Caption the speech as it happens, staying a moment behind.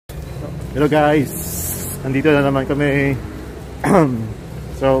Hello guys, nandito na naman kami.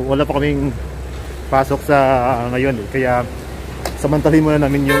 So wala pa kaming pasok sa ngayon kaya samantalin muna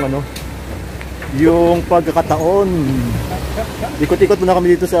namin yung yung pagkakataon. Ikot-ikot muna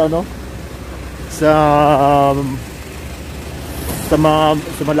kami dito sa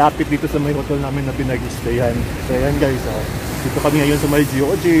sa malapit dito sa may hotel namin na pinag-stayan. So ayan guys, dito kami ngayon sa may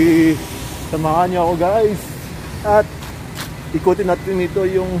Geoje. Samahan niyo ako guys at ikutin natin ito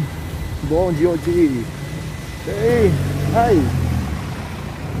yung buong Geoje. Okay, hi!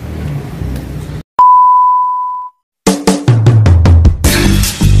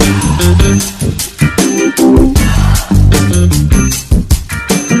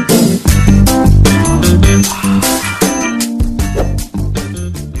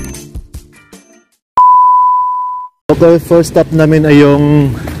 Okay, first stop namin ay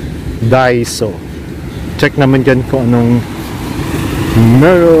yung Daiso. Check naman dyan kung anong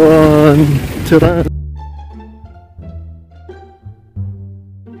meron. Tara!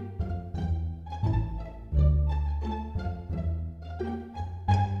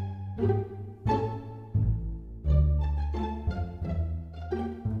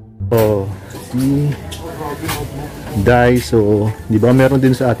 Oh, si Daiso. Di ba meron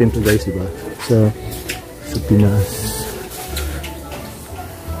din sa atin to guys, di ba? Sa Pinas.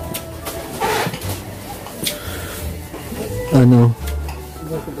 Ano?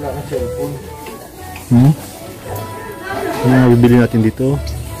 Ano bibili natin dito?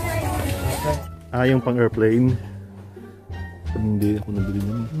 Yung pang airplane. Hindi ako nabili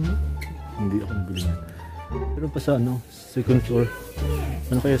niyan. Hindi ako nabili niyan. Pero pa sa second floor.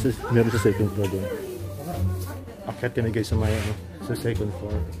 Ano kaya meron sa second floor doon? Akit kami guys sa may sa second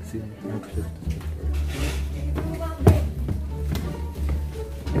floor.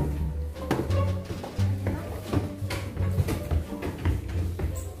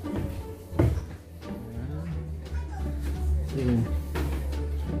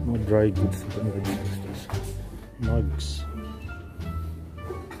 Mga dry goods, mugs.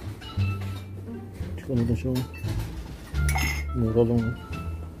 Ano na siya? Mura lang,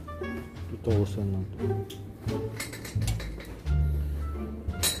 2,000 lang.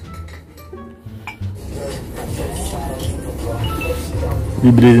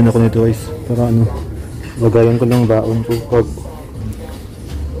 Bibili din ako nito guys para lagayan ko ng baon ko pag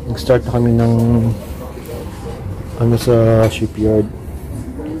nag-start na kami ng sa shipyard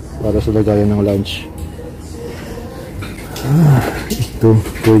para sa lagayan ng lunch. Ito,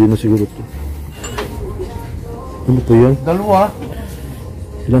 pwede na siguro ito. Ano po yan? Dalawa.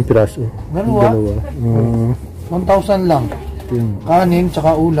 Ilang piraso? Dalawa. 1,000 lang. Kanin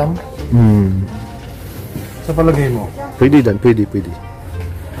tsaka ulam. Sa palagay mo? Pwede dan, pwede.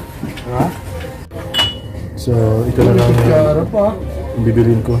 Ha? So, ito na lang yung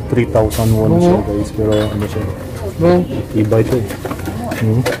bibilin ko. 3,000 won siya guys, pero siya? Iba ito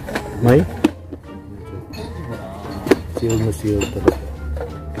May? Seal talaga.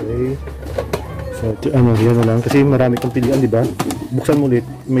 Okay. So, yan na lang. Kasi marami kang pilihan, di ba? Buksan mo ulit.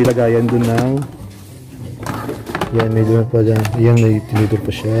 May lagayan dun ng yan, may doon pa dyan. Yan, may tinidor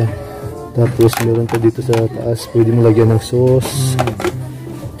pa siya. Tapos, meron pa dito sa taas. Pwede mo lagyan ng sauce.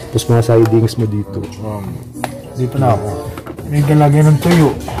 Tapos, mga sidings mo dito. Dito na ako. May galagyan ng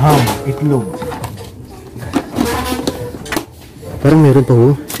tuyo, ham, itlog. Parang meron pa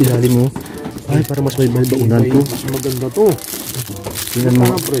silalim mo. Ay, parang mas may baunan to. Mas maganda to. Tingnan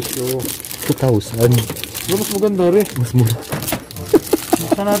mo. Presyo. 2,000. Mas maganda rin. Mas mura.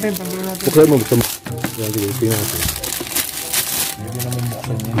 Buksan natin, tanggalin natin. Buksan mo. Tingnan natin. Hindi naman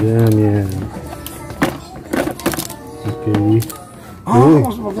buksan yan. Yan. Okay.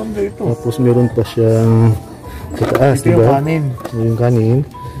 Mas maganda ito. Tapos meron pa siyang sa taas, ito diba? Yung kanin. Yung kanin.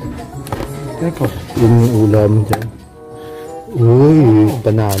 Teko. Yung ulam dyan. Uy,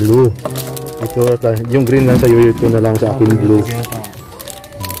 panalo. Ito, yung green lang sa'yo, ito na lang sa akin blue.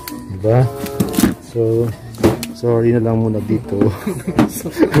 Diba? So, sorry na lang muna dito.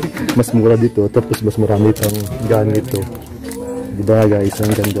 Mas mura dito, tapos mas marami pang gamit to. Diba guys,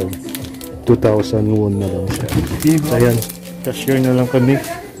 ang ganda. 2,000 won na lang siya. So, ayan, cashier na lang kami.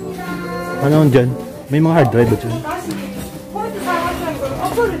 Ano dyan? May mga hard drive ba dyan?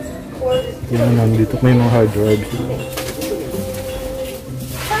 Yan lang dito, may mga hard drive.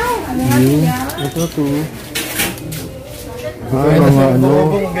 Ito to. Mga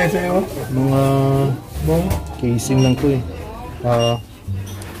casing lang to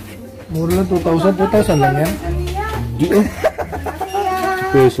Mura lang 2,000. 2,000 lang yan. Di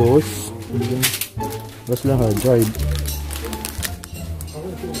pesos. Bas lang hard drive.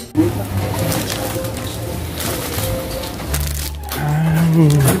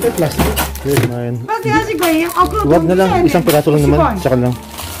 Plastic. Here's mine. Huwag na lang, isang piraso lang naman. Tsaka lang.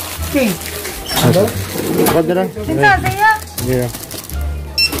 Okay. Huwag na lang. Yeah.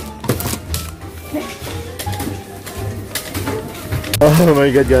 Oh my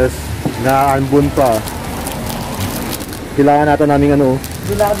god guys. Naanbun pa. Kailangan natin naming ano.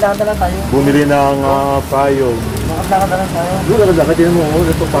 Lakad-lakad na lang tayo. Bumili ng payong. Lakad-lakad na lang tayo. Lakad-lakad. Tignan mo.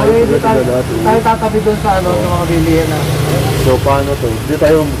 Ito payong. Tayo tatabi doon sa ano, sa mga bilihan na. So paano to? Hindi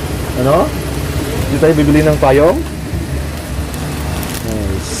tayo, ano? Hindi tayo bibili ng payong?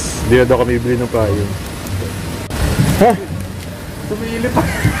 Nice. Hindi na daw kami bibili ng payong. Ha? Tumili pa.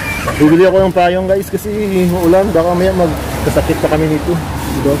 Bibili ako ng payong guys kasi uulan. Baka maya magkasakit pa kami nito.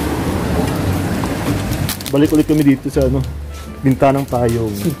 Diba? Balik ulit kami dito sa ano, bintanang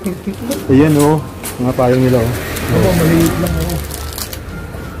payong. Ayan o, mga payong nila o. Maliit lang ako.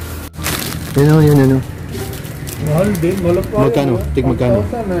 Yan o, yan o. Mahal din, malap pa. Magkano? Tig magkano?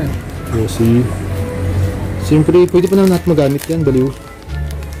 Eh. Yosi. Siyempre, pwede pa naman natin magamit yan, baliw.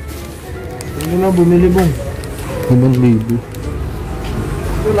 Ano lang, bumili bong. 1,000.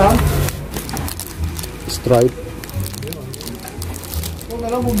 Ito lang. Stripe. Ito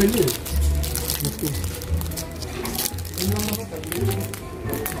na lang bumili.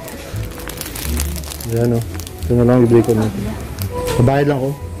 Yan o. Ito na lang i-break ko natin. Mabayad lang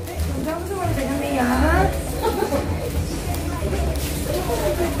ako.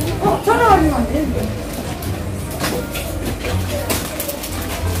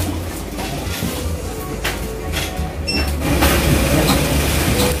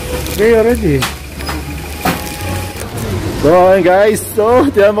 Okay, already. So, ayun guys. So,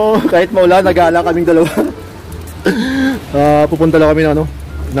 tiyan mo, kahit maulan, nag-aala kaming dalawa. Pupunta lang kami ng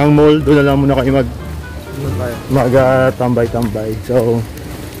mall. Doon na lang muna kami mag-tambay-tambay. So,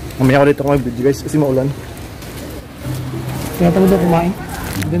 mamaya ulit ako mag-video guys kasi maulan. Kaya tayo doon kumain.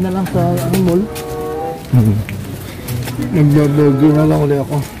 Doon na lang sa mall. Nagbaburger na lang ulit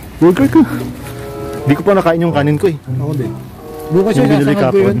ako. Burger ko. Hindi ko pa nakain yung kanin ko eh. Ako din. Bukas Yung yung binili sasangad ko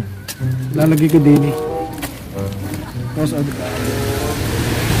kapon. yun. Lalagay ko din eh. Tapos ano ka?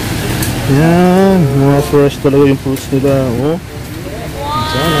 Yan, mga fresh talaga yung fruits nila. Oh.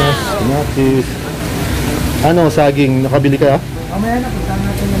 Sanas, kamatis. Ano, saging, nakabili ka? Mamaya na, puntahan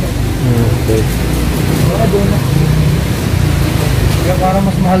natin na lang. Okay. Baka doon na. Kaya para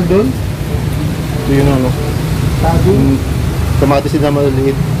mas mahal doon. Ito yun ano. Saging. Kamatis nila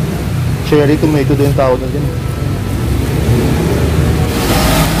maliliit. Cherry tomato din yung tawag na dyan.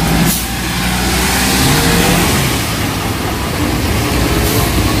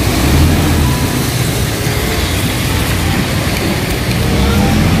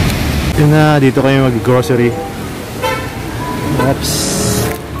 Na dito kayo mag-grocery. Oops.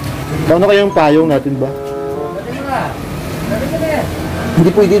 Paano kayong payong natin ba? Hindi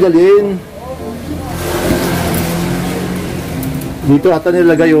pwede dalhin. Dito ata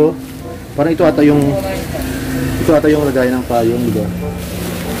nilagay oh. Parang ito ata yung lagay ng payong, di ba?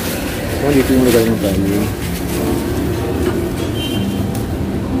 Parang dito yung lagay ng payong.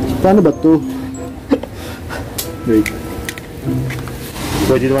 Paano ba to? Wait.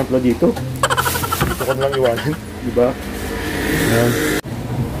 Pwede naman pala dito. Dito ko nalang iwanan. Diba? Ayan.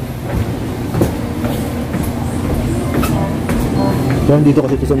 Diyan dito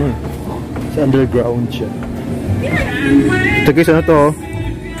kasi ito sa ano eh. Sa underground siya. Ito guys, ano to?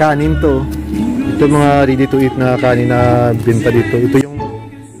 Kanin to. Ito mga ready to eat na kanin na binta dito. Ito yung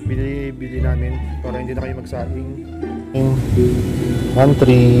bili namin para hindi na kayo magsaing.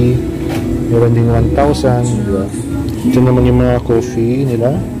 1,300. Meron din 1,000. Diba? Ito naman yung mga coffee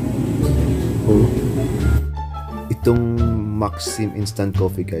nila. Oh. Itong Maxim Instant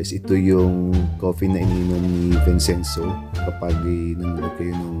Coffee guys, ito yung coffee na ininom ni Vincenzo kapag nanonood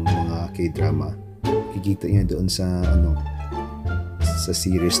kayo ng mga K-drama. Kikita niya doon sa sa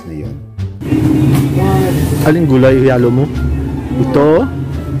series na yon. Aling gulay halo mo? Ito?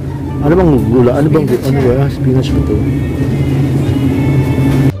 Ano bang gulay? Ano ba? Spinach ba ito?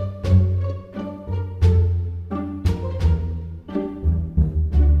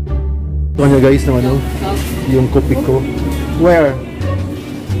 Ito guys ng yung kopi ko. Where?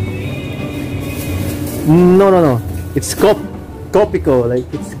 No. It's kopi ko, like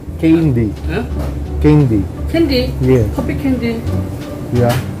it's candy. Huh? Candy. Candy? Yeah. Coffee candy.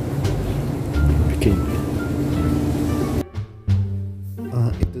 Yeah. Candy.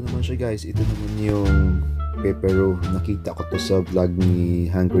 Ito naman siya guys. Ito naman yung pepero. Nakita ko to sa vlog ni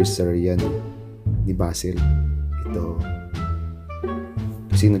Hungry Sir yan, ni Basil. Ito.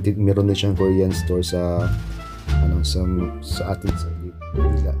 Kasi meron na siyang Korean store sa atin sa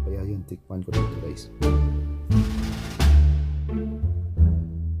Manila. Kaya yun, tikman ko dito guys.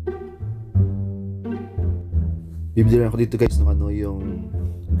 Bibili ako dito guys ng ano yung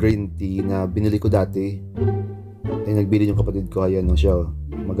green tea na binili ko dati. Ay nagbili yung kapatid ko, ayan no siya.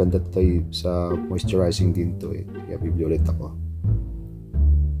 Maganda to sa moisturizing din to eh. Kaya bibili ulit ako.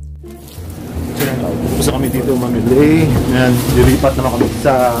 Tapos kami dito mamili. Ayan, lilipat naman kami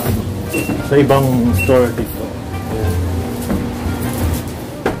sa ibang store dito. Ayan.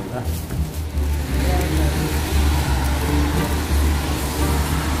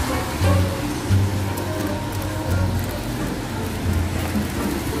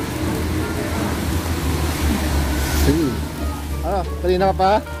 Kanina ka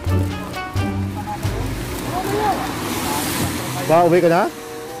pa? Ba, uwi ka na?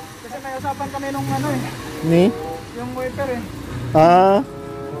 Kasi may usapan kami nung ano eh. Ni? Yung waiter eh.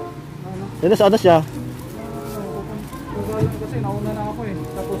 Yan saan na siya? Kasi nauna na ako eh.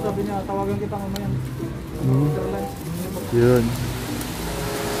 Tapos sabi niya, tawagan kita mamaya. Yun.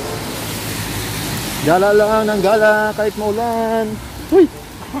 Gala lang ng gala kahit maulan. Uy!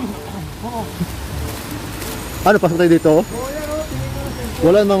 Ano, pasok tayo dito?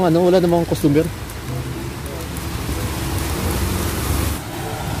 Wala namang customer.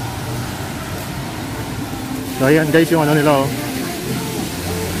 So ayan guys yung ano nila oh.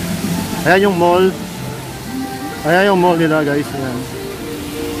 Ayan yung mall. Ayan yung mall nila guys. Ayan.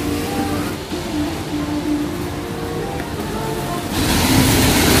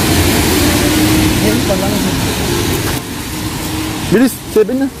 Ayan pa lang. Bilis,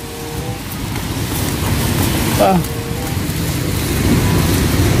 7 na.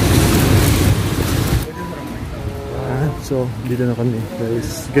 So, dito na kami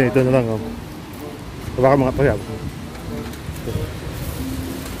guys. Ganito na lang oh. Baka mga payab.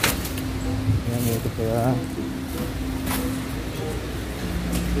 Ayan, ito kaya.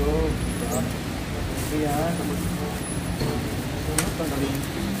 So, ayan.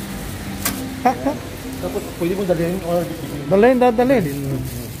 Tapos, pwede mo dalhin or Dadalhin.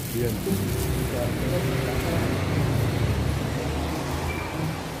 Ayan.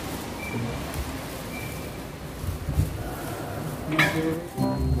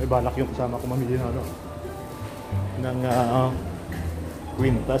 May balak yung kasama ko mamili ng ano ng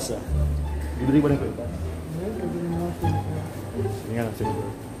quintas ah. Bibili ba ng quintas? Hindi nga lang siguro.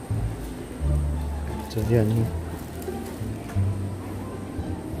 So yan.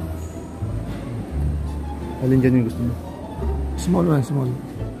 Alin dyan yung gusto mo? Small one, small.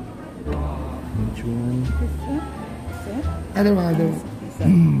 Which one? Other one, other.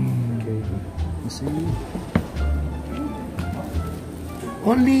 Okay. Let's see.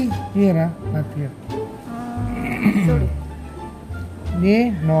 Only here, not here. Sorry.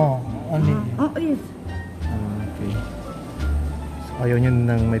 No, only. Oh, yes. Okay. So, ayaw niya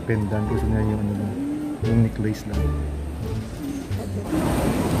nang may pendant. Gusto niya yung ano lang. Yung necklace lang.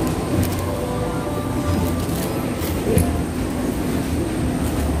 Yes.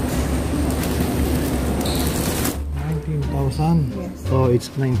 Oh,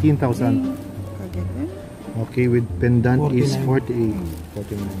 it's 19,000. Okay, with pendant 49. is 48.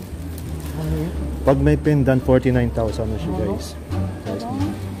 49. Pag may pendant, 49,000 na siya guys. Guys,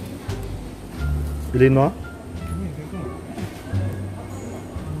 bilhin mo?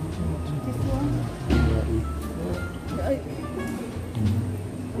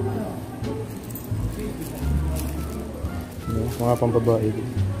 Mga pambabae.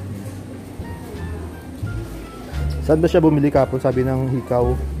 Saan ba siya bumili kapon? Sabi ng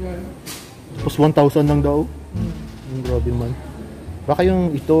hikaw. Tapos 1,000 lang daw. Grabe man. Baka yung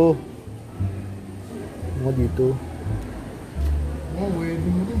ito. Mga dito.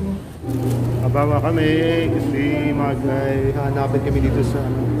 Ababa kami kasi hanapin kami dito sa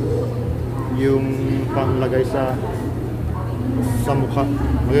ano, yung panglagay sa mukha.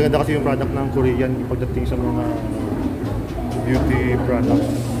 Magaganda kasi yung product ng Korean pagdating sa mga beauty products.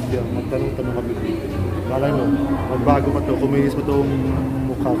 Yeah, magtanong-tanong kami dito. Kala nyo, magbago pa to, kuminis pa tong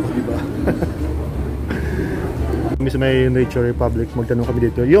mukha ko, diba? Kami sa may Nature Republic, magtanong kami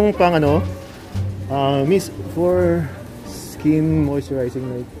dito. Yung pang ano, Miss, for skin moisturizing,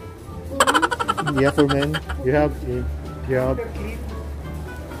 right? Yeah, for men. You have, yeah.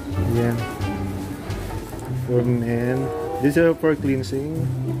 For men. This is for cleansing.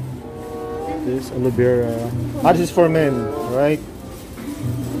 This aloe vera. This is for men, right?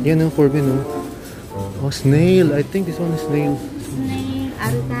 Yan ang for men, no? Oh, snail. I think this one is snail. Snail,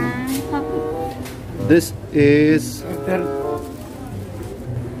 argan, This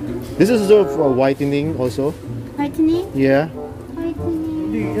is for whitening also. whitening. Yeah. Whitening.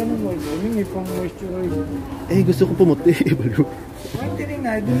 Hindi, yan ang whitening. May pang moisturize. Eh, gusto ko pumuti. Whitening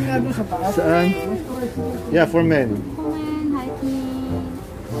na, doon nga doon sa taas. Saan? Yeah, for men. Woman, whitening.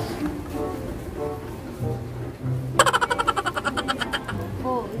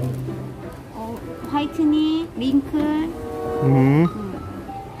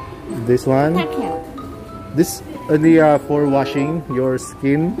 this one. This for washing your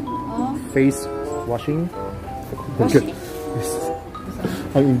skin, face washing. Washing?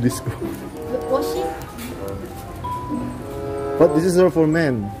 Ang English ko. Washing? But this is for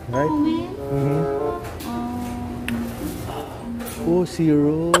men, right? For men? Mm-hmm. Oh,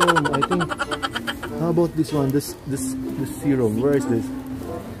 serum. I think. How about this one? This serum. Where is this?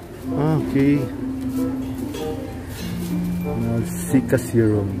 Okay. Sika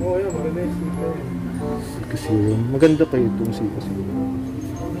serum. Oh, yeah, maganda yung sticker. Sika serum. Maganda pa itong Sika serum.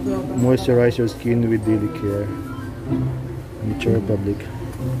 Moisturize your skin with daily care. Nature Public.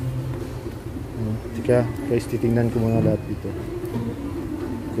 Tika, guys, titingnan ko muna lahat dito.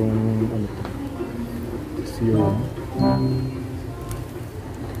 Kung ano to. Serum.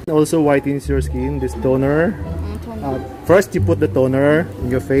 Also whitens your skin. This toner. First you put the toner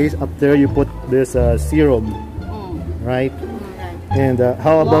in your face. After you put this serum. Right? And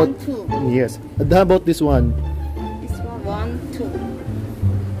how about... 1, 2. Yes. How about this one? This one, 1, 2.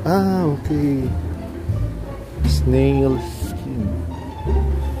 Ah, okay. Snail skin.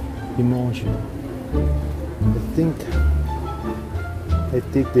 Emotion. I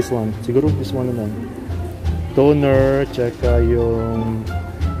think this one. Siguro this one na lang. Toner, tsaka yung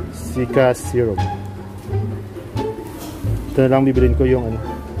Sika serum. Ito na lang bibilin ko yung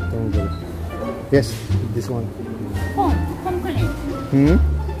ano. Yes, this one. Home clean.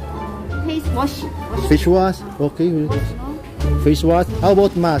 Face wash. Face wash. Okay. Face wash. How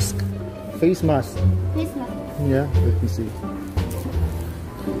about mask? Face mask. Face wash. Yeah, let me see.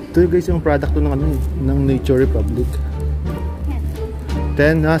 Ito guys yung product to ng ano ng Nature Republic.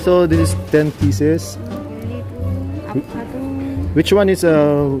 10. So this is 10 pieces. Which one is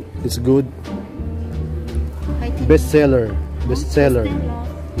good? Bestseller. Bestseller.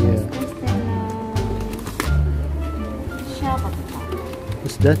 Yeah.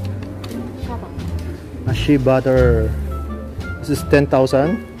 What's that? Shea butter. This is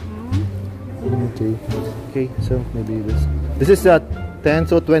 10,000. Okay. Okay, so maybe this. This is 10,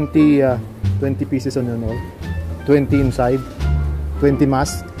 so 20 pieces on all. 20 inside. 20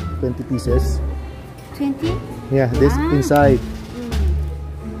 masks. 20 pieces. 20? Yeah, this inside.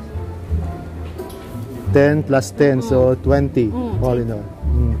 10 plus 10, so 20 all in all.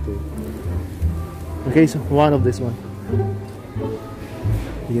 Okay. Okay, so one of this one.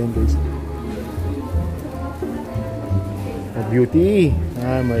 Yan guys. A beauty.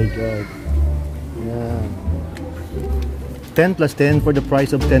 Oh my god. Yeah. 10 plus 10 for the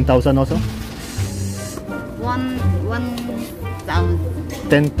price of 10,000 also? 1,000.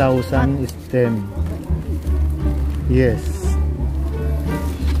 10,000 is 10. Yes.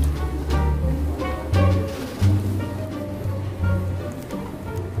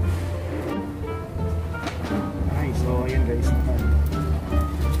 Nice. So, ayan guys.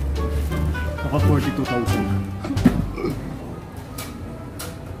 Naka 42,000.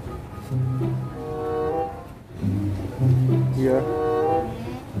 Yeah.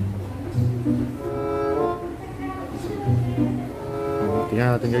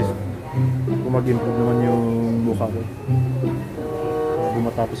 Tingnan natin guys kung mag-improve naman yung mukha ko. Kung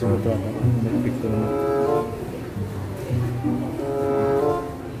matapos yung kontrata, mag-pick ko naman.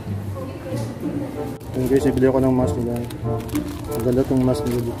 Ito guys, ibili ako ng mask nila. Ang ganda itong mask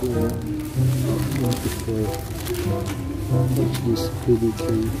nila dito. What's this?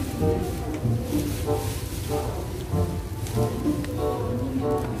 PVC.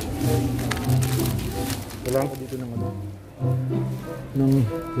 Kailangan ko dito ng ano, ng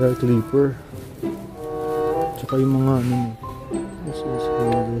hair clipper, tsaka yung mga ano, this is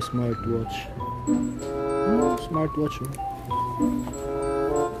the smartwatch. Smartwatch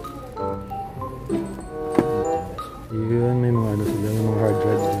yun, may mga ano sila, may mga hard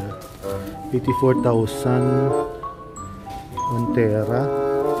drives nila. 84,000 1 tera.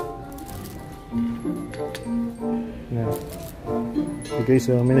 Yeah. Okay guys,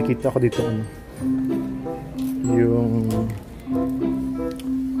 may nakita ako dito ano,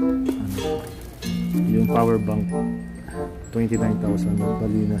 yung power bank 29,000,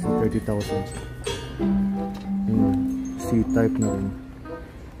 bali na si 30,000. C-type na rin.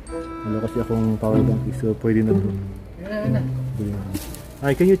 Wala kasi akong power bank, so pwede na ito.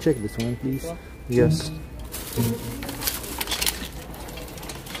 Can you check this one please? Yes.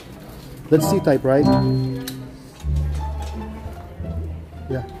 That's C-type, right?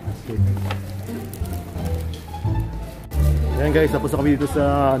 Yeah. Okay. Yan guys, tapos na kami dito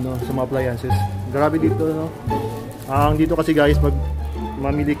sa ano, sa mga appliances. Grabe dito, no? Ang dito kasi guys, pag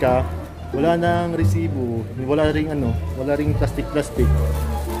mamili ka, wala nang resibo, wala ring ano, wala ring plastic.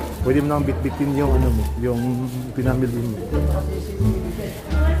 Pwede mo nang bitbitin yung ano mo, yung pinamili mo.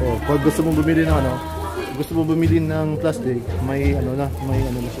 Oh, pag gusto mong bumili ng ano, gusto mong bumili ng plastic, may ano na siya,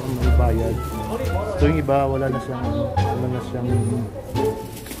 may bayad. So yung iba wala na siyang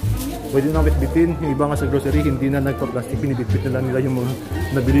pwede na bitbitin. Yung iba nga sa grocery hindi na nagpa-plastic, binibitbit na lang nila yung mga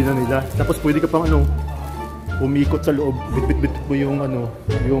nabili na nila. Tapos pwede ka pang ano, umikot sa loob, bitbit mo yung ano,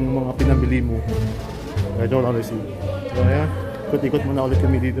 yung mga pinamili mo. I don't honestly. So ayan, ikot-ikot muna ulit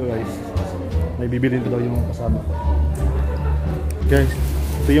kami dito guys. May bibili na daw yung kasama ko. Guys,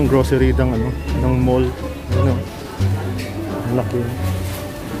 ito yung grocery ng ano, ng mall. Ano? Ang laki.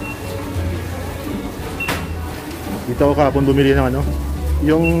 Dito ako kahapon bumili ng ano,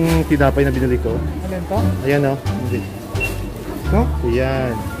 yung tinapay na binili ko. Ano yun to? Ayan o. No?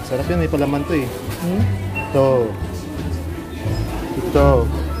 Ayan. Sarap yan, may palaman to eh. Ito. Ito.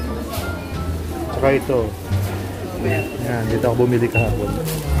 Tsaka ito. Ayan, dito ako bumili kahapon.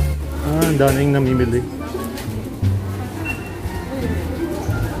 Ang daming namimili.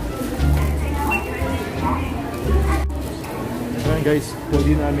 Ayan guys,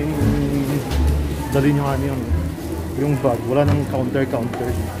 pwede namin dalhin yung ano yung bag. Wala nang counter.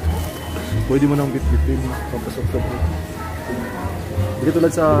 Pwede mo nang bit-bitin. Papasok-pasok. Hindi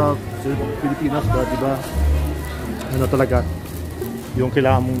tulad sa Pilipinas ba, diba? Ano talaga, yung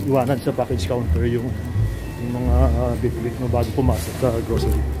kailangan mong iwanan sa package counter yung mga bit-bit mo bago pumasok sa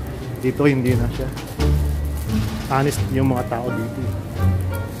grocery. Dito hindi na siya. Honest yung mga tao dito.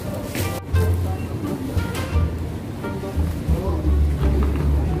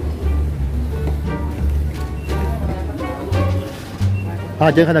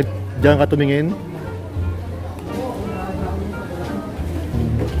 Diyan ka tumingin?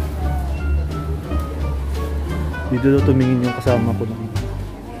 Dito daw tumingin yung kasama ko ng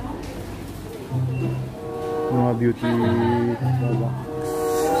mga beauty products.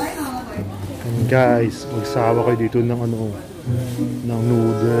 And guys, magsawa kayo dito ng ano, ng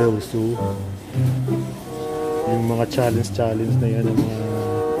noodles. So, yung mga challenge na yan, yung mga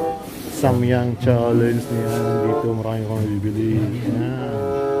samyang challenge na yan, dito marami kong bibili. Yan.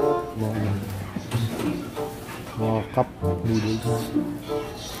 Mga cup noodles.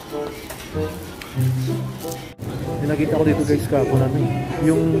 May nakita ko dito guys kapo namin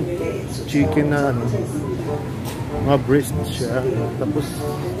yung chicken na ano, mga breast siya, tapos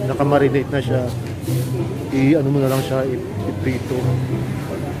nakamarinate na siya, ano mo na lang siya, iprito.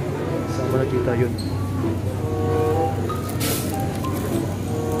 Saan mo nakita yun?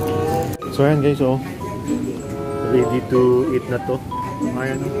 So ayan guys, oh, ready to eat na to.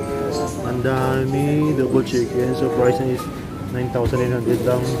 Ayan, ang dami, double chicken. So price is 9,900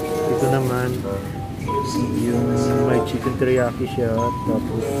 lang. Ito naman yung may chicken teriyaki siya,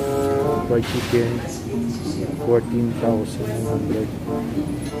 tapos fried chicken 14,900.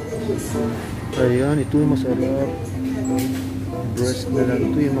 Ayan, ito masarap. Breast na lang.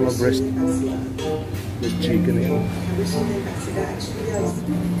 Ito yung mga breast chicken na yan.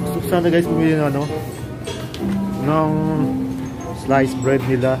 So sana guys bumili na ano ng sliced bread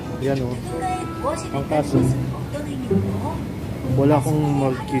nila. Yan o. Ang kaso wala akong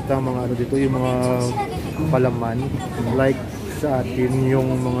makikita mga ano dito, yung mga palaman like sa atin, yung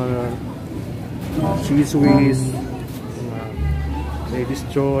mga cheese whiz, ladies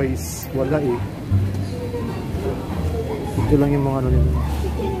choice, wala eh. Ito lang yung mga ano nila,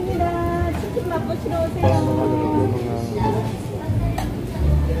 parang mga ano,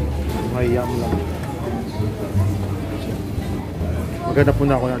 mga yam lang. Maghanap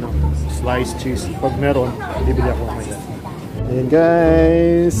muna ako na ano, sliced cheese. Pag meron, bibili ako mamaya. Ayan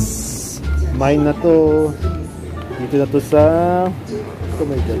guys, mine na to. Dito na to sa, oh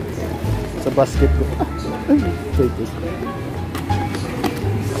my god, sa basket ko.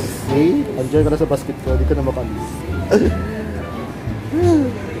 See? Enjoy ka na sa basket ko, dito na makalis.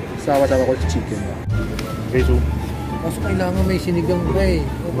 Sawa-sawa ko sa chicken. Okay, so Kaso kailangan may sinigang ba eh.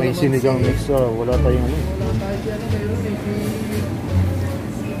 may sinigang mix. Wala tayong ano.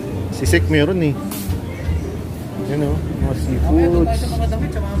 Sisik meron eh. Yan o, mga seafoods. Ito mga damit,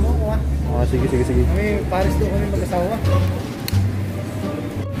 sama mo ko ha. Sige. Kami, Paris doon kami mag-asawa.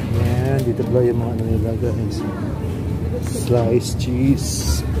 Yan, dito pala yung mga ano nila guys. Sliced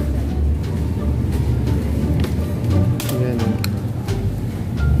cheese. Yan o.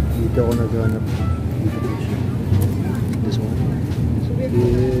 Dito ako naghanap. This one.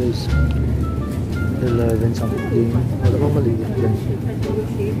 This 11 something. Wala bang maliit yan.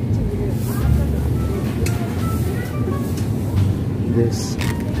 This.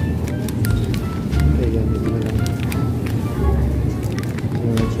 Okay, yan. Ito na lang.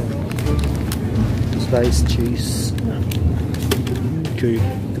 Sliced cheese. Okay.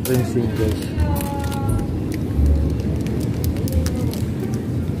 Ito pa yung singles.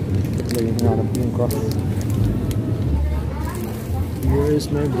 Hanap yung ka. Here is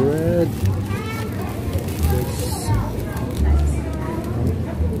my bread.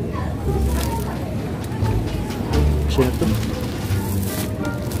 Siya na ito.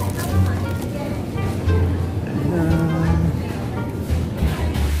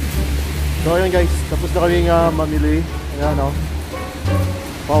 So ayun guys, tapos na kami mamili. Ayan o.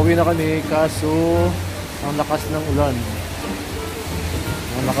 Pauwi na kami kaso ang lakas ng ulan.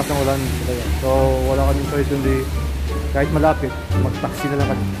 Ang lakas ng ulan. So wala kaming choice kundi kahit malapit, mag-taxi na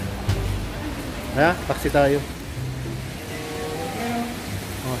lang kami. Kaya, taxi tayo.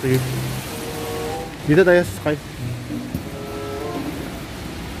 Oh, sige. Dito tayo sa Sky.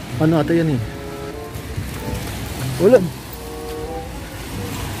 Ano ata yan eh? Ulan.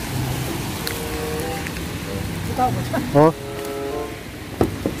 Oh.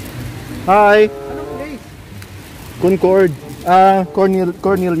 Hi. Anong place? Concord.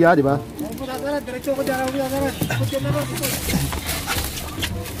 Cornelia, di ba? Diretso ko dyan.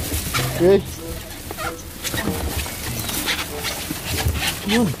 Okay.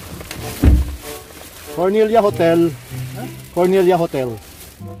 Yun. Cornelia Hotel. Cornelia Hotel.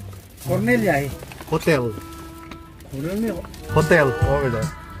 Cornelia eh. Hotel. Cornelia. Hotel. Over there.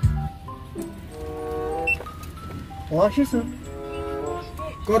 Oasis oh.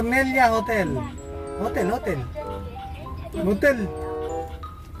 Cornelia Hotel. Hotel.